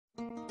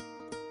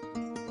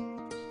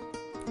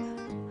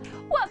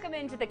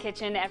Welcome into the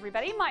kitchen,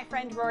 everybody. My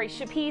friend Rory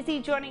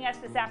Schepisi joining us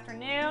this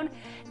afternoon.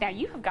 Now,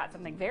 you have got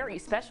something very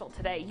special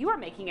today. You are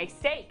making a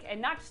steak,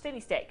 and not just any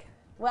steak.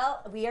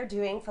 Well, we are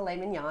doing filet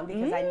mignon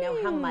because I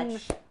know how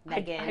much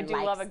Megan I do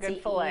likes love a good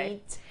to filet.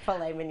 eat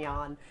filet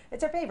mignon.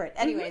 It's her favorite.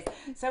 Anyways,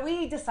 so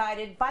we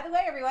decided, by the way,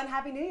 everyone,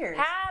 Happy New Year's.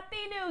 Happy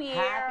New Year.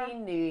 Happy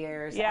New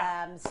Year's.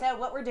 Yeah. So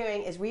what we're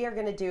doing is we are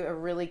going to do a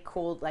really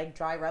cool like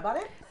dry rub on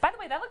it. By the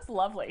way, that looks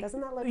lovely. Doesn't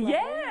that look lovely?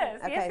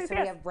 Yes. Okay, yes,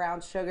 so we have brown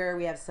sugar,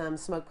 we have some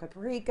smoked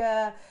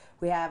paprika,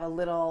 we have a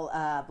little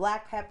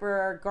black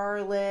pepper,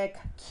 garlic,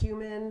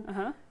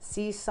 cumin,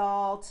 sea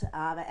salt,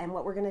 and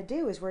what we're going to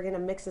do is we're going to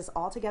mix this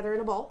all together in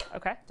a bowl.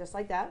 Okay. Just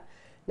like that.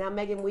 Now,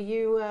 Megan, will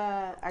you?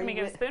 Can we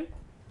get a spoon?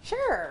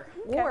 Sure.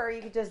 Okay. Or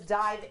you could just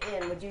dive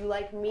in. Would you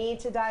like me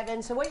to dive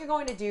in? So what you're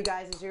going to do,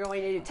 guys, is you're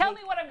going to tell me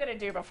what I'm going to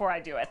do before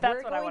I do it.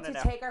 That's what I want to know.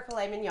 We're going to take our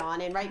filet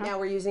mignon, and right now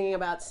we're using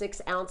about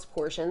 6-ounce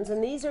portions,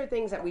 and these are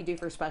things that we do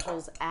for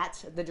specials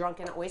at the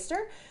Drunken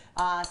Oyster,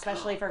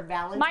 especially for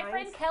Valentine's. My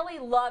friend Kelly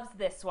loves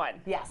this one.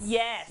 Yes.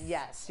 Yes.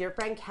 Yes. Your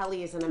friend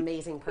Kelly is an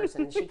amazing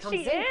person. She comes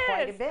She in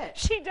quite a is. bit.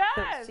 She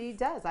does. She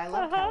does. I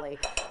love Kelly.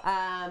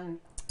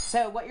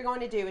 So what you're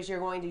going to do is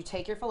you're going to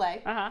take your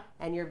filet,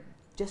 and you're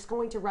just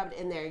going to rub it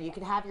in there. You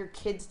could have your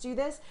kids do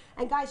this,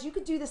 and guys, you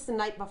could do this the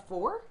night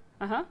before,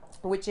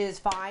 which is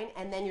fine,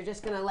 and then you're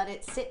just going to let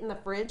it sit in the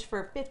fridge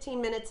for 15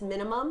 minutes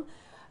minimum,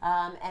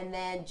 and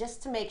then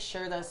just to make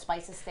sure those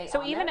spices stay on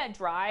So even there. a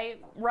dry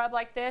rub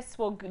like this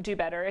will do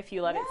better if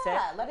you let it sit?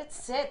 Yeah, let it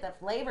sit. The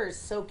flavors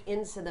soak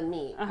into the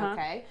meat,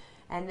 okay?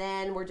 And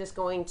then we're just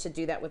going to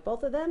do that with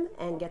both of them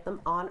and get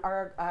them on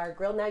our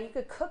grill. Now, you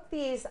could cook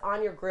these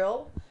on your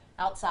grill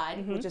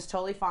outside, which is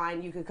totally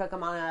fine. You could cook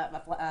them on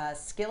a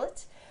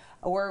skillet,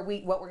 or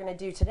what we're going to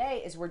do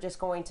today is we're just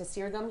going to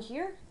sear them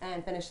here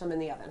and finish them in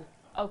the oven.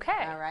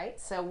 Okay. All right.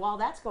 So while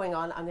that's going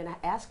on, I'm going to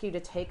ask you to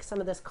take some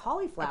of this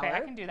cauliflower. Okay, I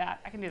can do that.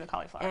 I can do the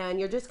cauliflower.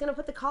 And you're just going to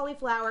put the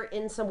cauliflower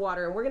in some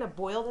water, and we're going to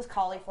boil this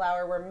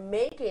cauliflower. We're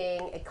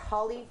making a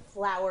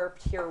cauliflower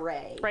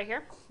puree. Right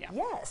here? Yeah.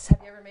 Yes.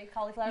 Have you ever made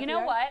cauliflower puree? You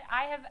know what?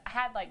 I have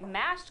had like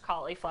mashed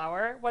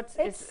cauliflower.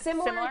 It's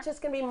similar. It's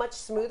just going to be much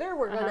smoother.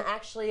 We're going to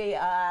actually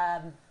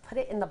put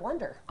it in the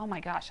blender. Oh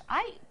my gosh.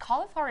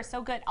 Cauliflower is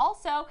so good.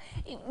 Also,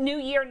 new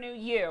year, new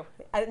you.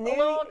 A New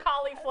little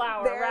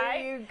cauliflower, there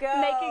right? you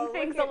go. Making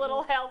things a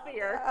little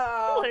healthier.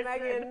 Oh,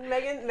 Listen.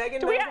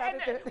 Megan Do we knows how to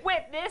do it.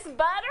 with this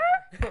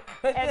butter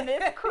and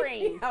this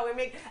cream. Yeah, we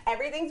make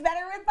everything's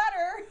better with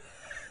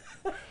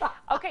butter.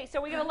 Okay, so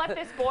we're gonna let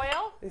this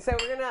boil. So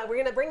we're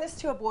gonna bring this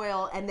to a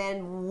boil, and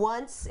then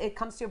once it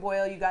comes to a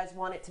boil, you guys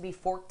want it to be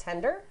fork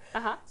tender.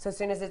 So as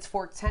soon as it's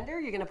fork tender,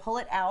 you're gonna pull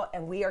it out,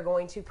 and we are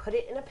going to put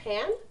it in a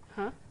pan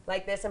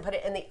like this and put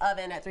it in the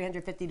oven at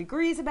 350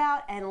 degrees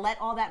about, and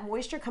let all that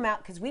moisture come out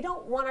because we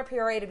don't want our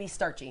puree to be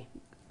starchy.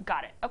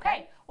 Got it.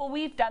 Okay. Well,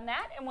 we've done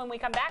that, and when we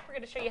come back, we're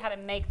gonna show you how to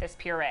make this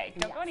puree.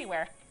 Don't go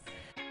anywhere.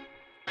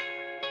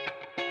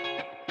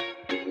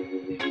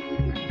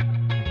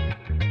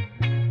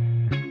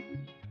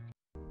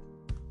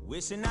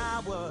 Wishing I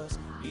was.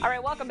 All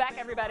right, welcome back,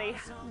 everybody.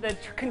 The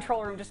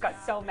control room just got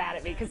so mad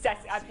at me because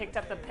I picked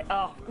up the.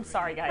 Oh, I'm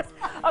sorry, guys.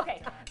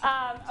 Okay.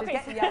 She's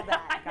getting yelled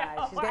at,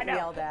 guys. She's getting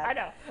yelled at. I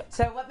know.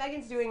 So what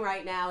Megan's doing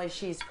right now is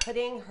she's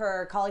putting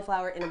her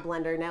cauliflower in a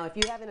blender. Now, if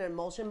you have an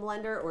emulsion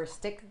blender or a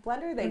stick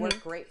blender, they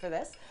work great for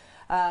this.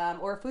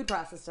 Or a food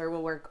processor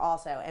will work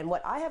also. And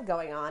what I have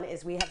going on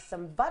is we have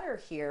some butter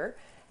here,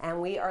 and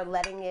we are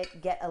letting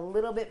it get a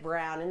little bit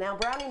brown. And now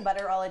browning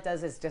butter, all it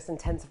does is just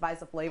intensifies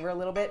the flavor a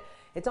little bit.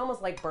 It's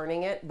almost like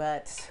burning it,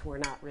 but we're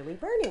not really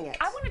burning it.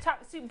 I want to talk.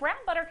 So brown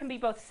butter can be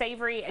both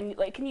savory and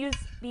like can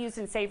be used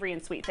in savory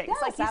and sweet things.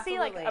 Yes, like you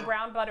absolutely. see like a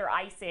brown butter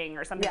icing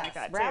or something like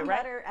that brown too, right?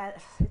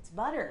 butter. It's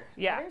butter.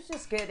 Yeah. Butter's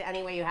just good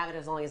any way you have it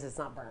as long as it's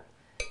not burnt.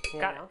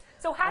 Got it.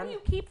 So how do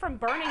you keep from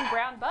burning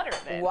brown butter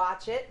then?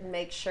 Watch it and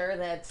make sure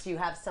that you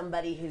have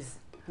somebody who's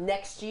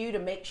next to you to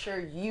make sure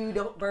you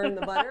don't burn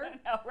the butter.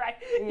 No, right.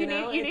 You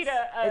know, need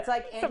it's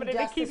like somebody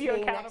to keep you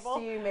being accountable.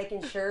 next to you,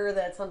 making sure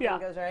that something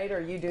goes right,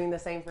 or you doing the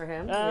same for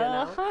him. You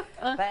know?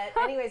 But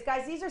anyways,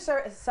 guys, these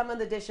are some of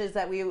the dishes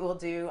that we will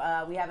do.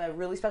 We have a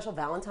really special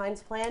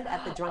Valentine's planned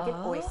at the Drunken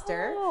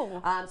Oyster.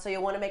 So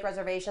you'll want to make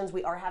reservations.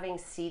 We are having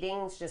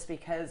seatings just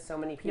because so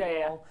many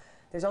people.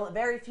 There's only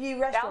very few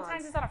restaurants.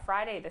 Valentine's is on a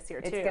Friday this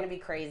year, too. It's going to be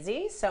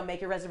crazy, so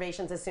make your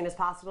reservations as soon as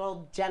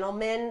possible.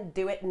 Gentlemen,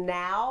 do it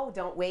now.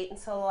 Don't wait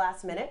until the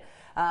last minute.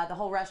 The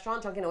whole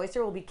restaurant, Drunken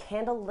Oyster, will be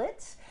candle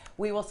lit.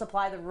 We will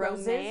supply the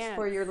roses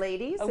for your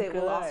ladies. It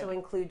will also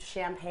include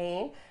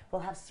champagne.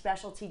 We'll have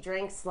specialty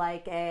drinks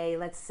like a,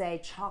 let's say,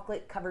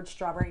 chocolate-covered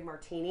strawberry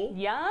martini.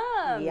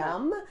 Yum!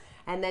 Yum.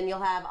 And then you'll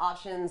have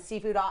options,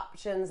 seafood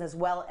options, as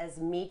well as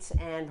meat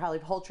and probably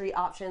poultry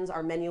options.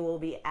 Our menu will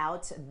be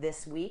out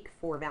this week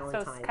for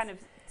Valentine's. So it's kind of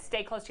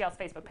stay close to y'all's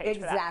Facebook page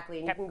for that. Exactly.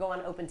 And you can go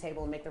on Open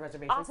Table and make the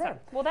reservations there.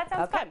 Well, that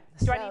sounds fun.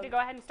 Do I need to go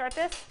ahead and start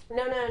this?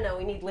 No.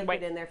 We need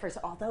liquid in there first.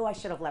 Although I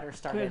should have let her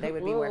start it. They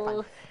would be more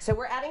fun. So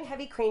we're adding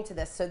heavy cream to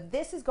this. So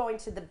this is going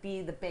to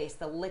be the base,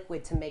 the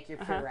liquid to make your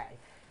puree.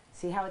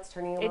 See how it's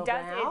turning a little It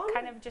does. brown? It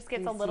kind of just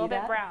gets Do a you little see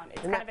bit that? brown. It's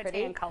Isn't kind that of a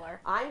pretty? tan color.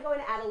 I'm going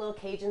to add a little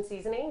Cajun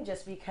seasoning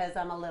just because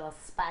I'm a little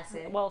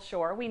spicy. Well,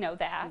 sure. We know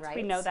that. Right.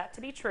 We know that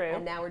to be true.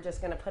 And now we're just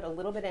going to put a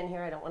little bit in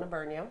here. I don't want to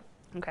burn you.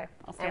 Okay,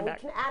 I'll stand And we back.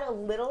 can add a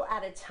little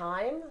at a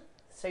time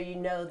so you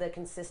know the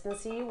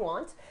consistency you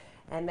want.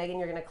 And Megan,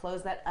 you're going to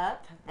close that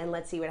up and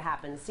let's see what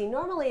happens. See,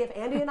 normally if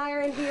Andy and I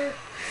are in here,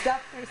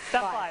 stuff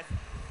flies.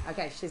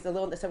 Okay, she's a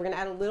little, so we're going to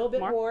add a little bit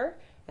more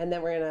and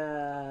then we're going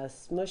to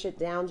smush it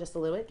down just a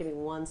little bit. Give me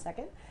 1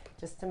 second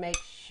just to make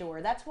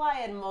sure. That's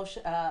why an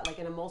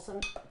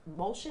emulsion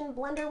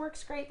blender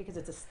works great because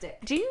it's a stick.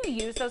 Do you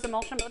use those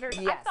emulsion blenders?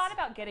 Yes. I've thought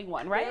about getting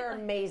one, right? They're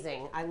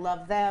amazing. I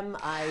love them.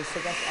 I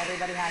suggest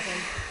everybody has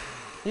them.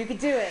 You could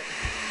do it.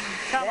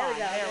 Come There on, we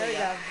go. there we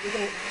go. You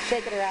can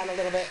shake it around a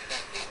little bit.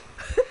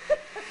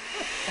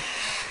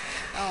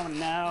 Oh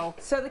no.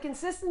 So the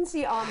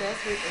consistency on this,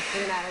 we're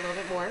going to add a little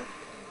bit more,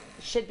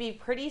 should be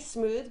pretty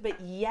smooth, but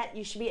yet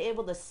you should be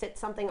able to sit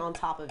something on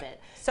top of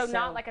it. So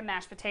not like a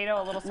mashed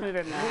potato, a little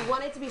smoother than that. We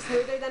want it to be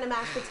smoother than a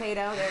mashed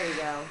potato. There you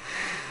go.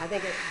 I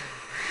think it.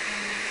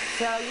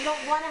 So you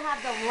don't want to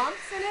have the lumps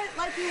in it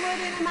like you would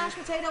in a mashed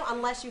potato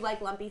unless you like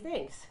lumpy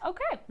things.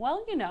 Okay,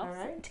 well, you know,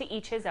 right. to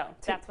each his own.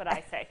 That's what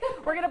I say.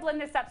 We're going to blend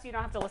this up so you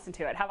don't have to listen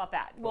to it. How about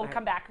that? We'll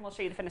come back and we'll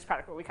show you the finished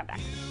product when we come back.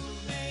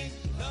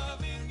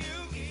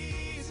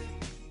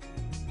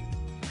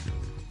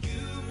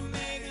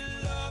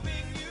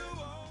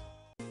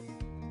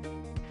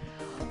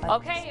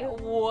 Okay,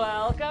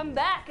 welcome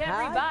back,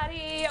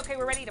 everybody. Okay,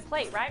 we're ready to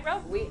plate, right, Ro?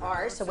 We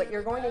are. So what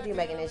you're going to do,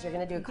 Megan, is you're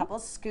going to do a couple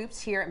of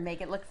scoops here and make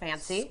it look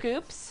fancy.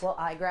 Scoops. Well,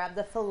 I grab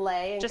the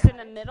filet. And Just in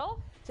the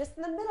middle? Just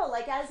in the middle,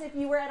 like as if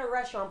you were at a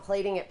restaurant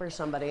plating it for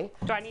somebody.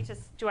 Do I need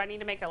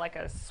to make like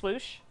a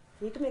swoosh?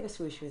 You can make a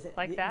swoosh with it.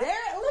 Like that?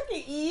 There, look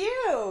at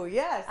you.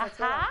 Yes, that's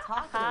what I'm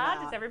talking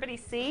about. Does everybody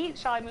see?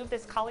 Shall I move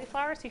this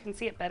cauliflower so you can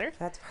see it better?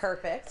 That's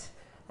perfect.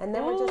 And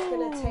then we're just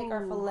going to take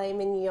our filet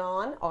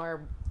mignon,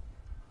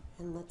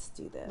 and let's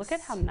do this. Look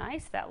at how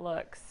nice that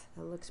looks.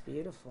 That looks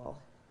beautiful.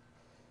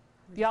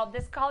 Y'all,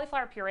 this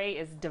cauliflower puree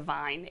is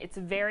divine. It's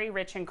very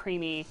rich and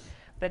creamy,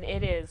 but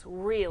it is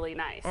really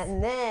nice.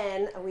 And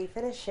then we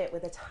finish it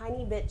with a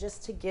tiny bit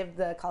just to give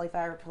the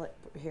cauliflower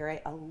puree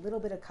a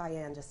little bit of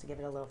cayenne, just to give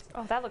it a little.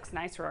 Oh, that looks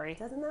nice, Rory.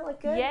 Doesn't that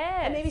look good?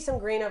 Yes. And maybe some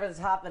green over the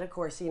top, but of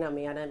course, you know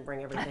me, I didn't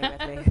bring everything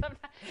with me.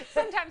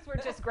 Sometimes we're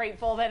just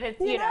grateful that it's,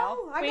 you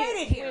know, I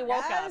made it here, we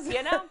woke guys. up,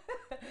 you know?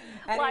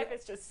 And Life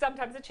is just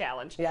sometimes a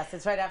challenge. Yes,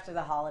 it's right after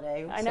the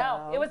holiday. I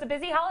know. so- It was a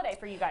busy holiday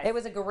for you guys. It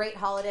was a great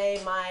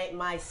holiday.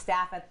 My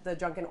staff at the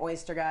Drunken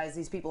Oyster, guys,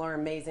 these people are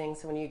amazing.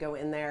 So when you go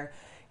in there,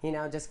 you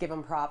know, just give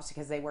them props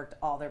because they worked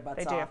all their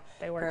butts They do. off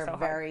They work for so a hard.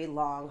 very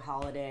long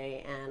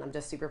holiday, and I'm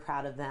just super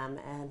proud of them.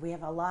 And we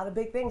have a lot of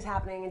big things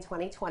happening in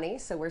 2020,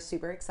 so we're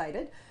super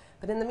excited.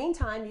 But in the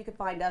meantime, you can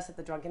find us at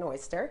the Drunken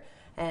Oyster,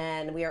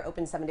 and we are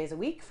open 7 days a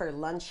week for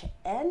lunch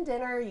and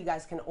dinner. You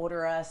guys can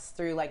order us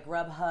through like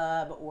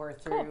Grubhub or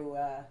through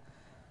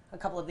a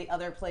couple of the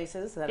other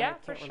places that I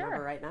can't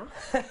remember right now.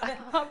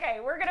 Okay,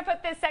 we're going to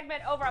put this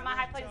segment over on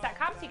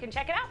myhighplates.com so you can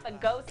check it out. But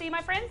go see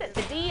my friends at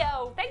the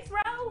DO. Thanks,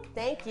 Ro.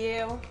 Thank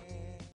you.